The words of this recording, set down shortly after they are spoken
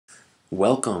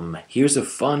Welcome. Here's a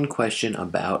fun question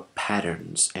about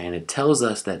patterns, and it tells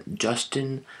us that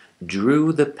Justin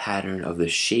drew the pattern of the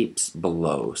shapes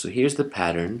below. So here's the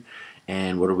pattern,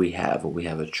 and what do we have? Well, we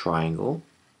have a triangle,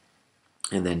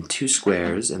 and then two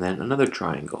squares, and then another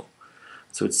triangle.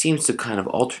 So it seems to kind of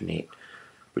alternate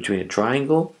between a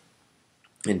triangle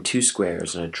and two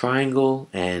squares, and a triangle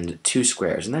and two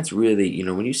squares. And that's really,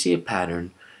 when you see a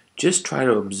pattern, just try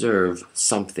to observe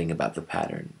something about the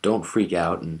pattern. Don't freak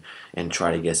out and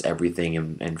try to guess everything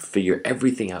and figure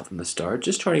everything out from the start.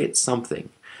 Just try to get something.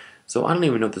 So I don't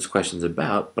even know what this question's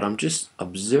about, but I'm just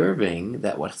observing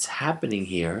that what's happening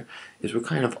here is we're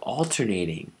kind of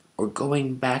alternating or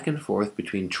going back and forth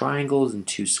between triangles and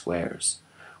two squares.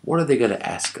 What are they going to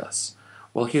ask us?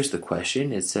 Well, here's the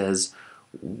question. It says,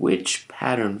 which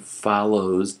pattern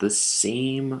follows the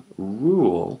same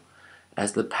rule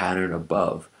as the pattern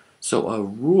above? So a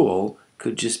rule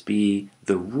could just be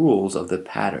the rules of the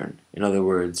pattern. In other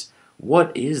words,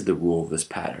 what is the rule of this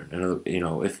pattern?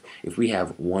 If we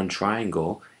have one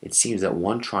triangle, it seems that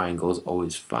one triangle is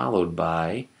always followed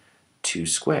by two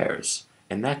squares.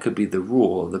 And that could be the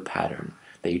rule of the pattern,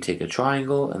 that you take a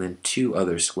triangle and then two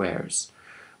other squares.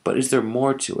 But is there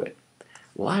more to it?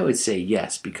 Well, I would say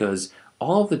yes, because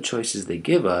all of the choices they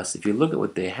give us, if you look at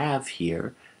what they have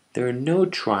here, there are no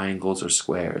triangles or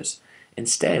squares.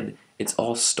 Instead, it's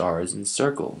all stars and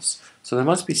circles. So there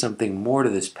must be something more to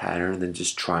this pattern than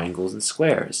just triangles and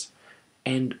squares.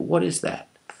 And what is that?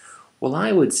 Well,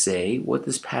 I would say what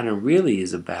this pattern really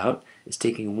is about is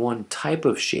taking one type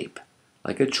of shape,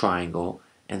 like a triangle,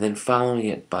 and then following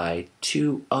it by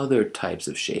two other types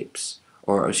of shapes.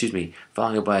 Following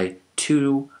it by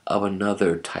two of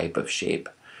another type of shape.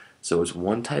 So it's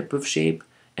one type of shape,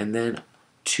 and then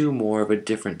two more of a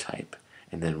different type.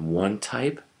 And then one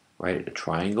type, right, a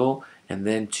triangle, and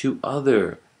then two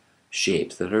other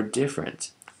shapes that are different.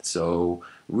 So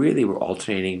really we're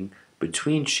alternating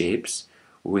between shapes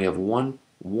where we have one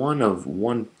of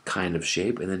one kind of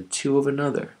shape and then two of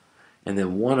another. And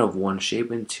then one of one shape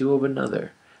and two of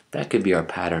another. That could be our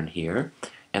pattern here.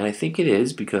 And I think it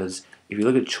is because if you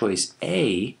look at choice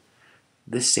A,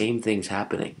 the same thing's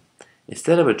happening.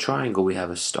 Instead of a triangle, we have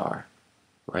a star,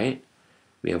 right?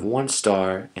 We have one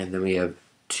star, and then we have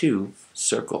two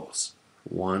circles.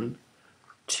 1,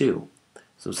 2.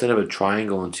 So instead of a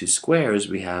triangle and two squares,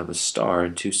 we have a star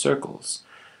and two circles.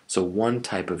 So one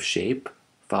type of shape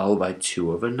followed by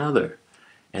two of another.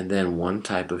 And then one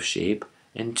type of shape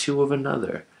and two of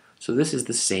another. So this is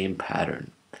the same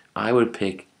pattern. I would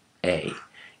pick A.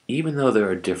 Even though there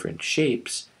are different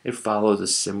shapes, it follows a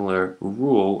similar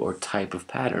rule or type of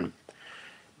pattern.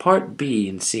 Part B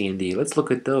and C and D, let's look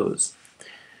at those.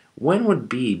 When would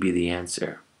B be the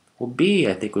answer? Well, B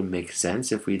I think would make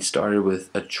sense if we'd started with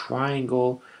a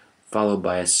triangle followed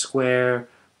by a square,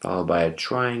 followed by a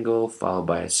triangle, followed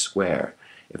by a square.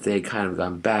 If they had kind of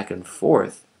gone back and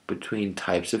forth between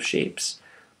types of shapes.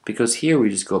 Because here we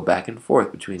just go back and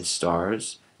forth between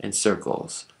stars and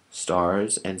circles,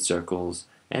 stars and circles,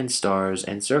 and stars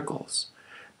and circles.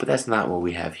 But that's not what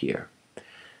we have here.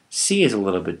 C is a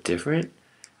little bit different.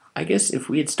 I guess if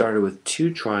we had started with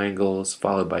two triangles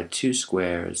followed by two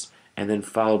squares and then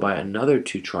followed by another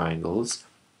two triangles,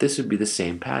 this would be the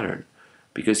same pattern.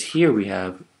 Because here we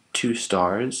have two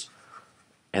stars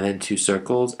and then two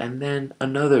circles and then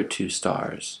another two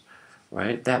stars,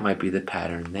 right? That might be the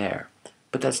pattern there.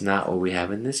 But that's not what we have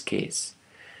in this case.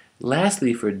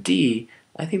 Lastly, for D,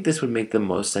 I think this would make the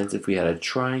most sense if we had a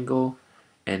triangle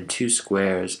and two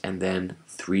squares and then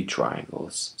three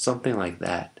triangles, something like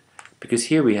that. Because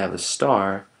here we have a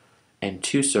star and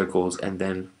two circles and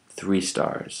then three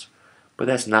stars. But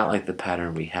that's not like the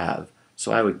pattern we have.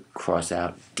 So I would cross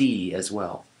out D as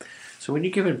well. So when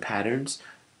you're given patterns,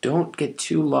 don't get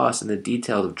too lost in the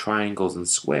details of triangles and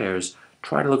squares.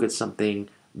 Try to look at something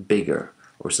bigger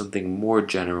or something more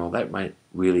general. That might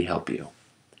really help you.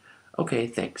 Okay,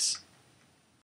 thanks.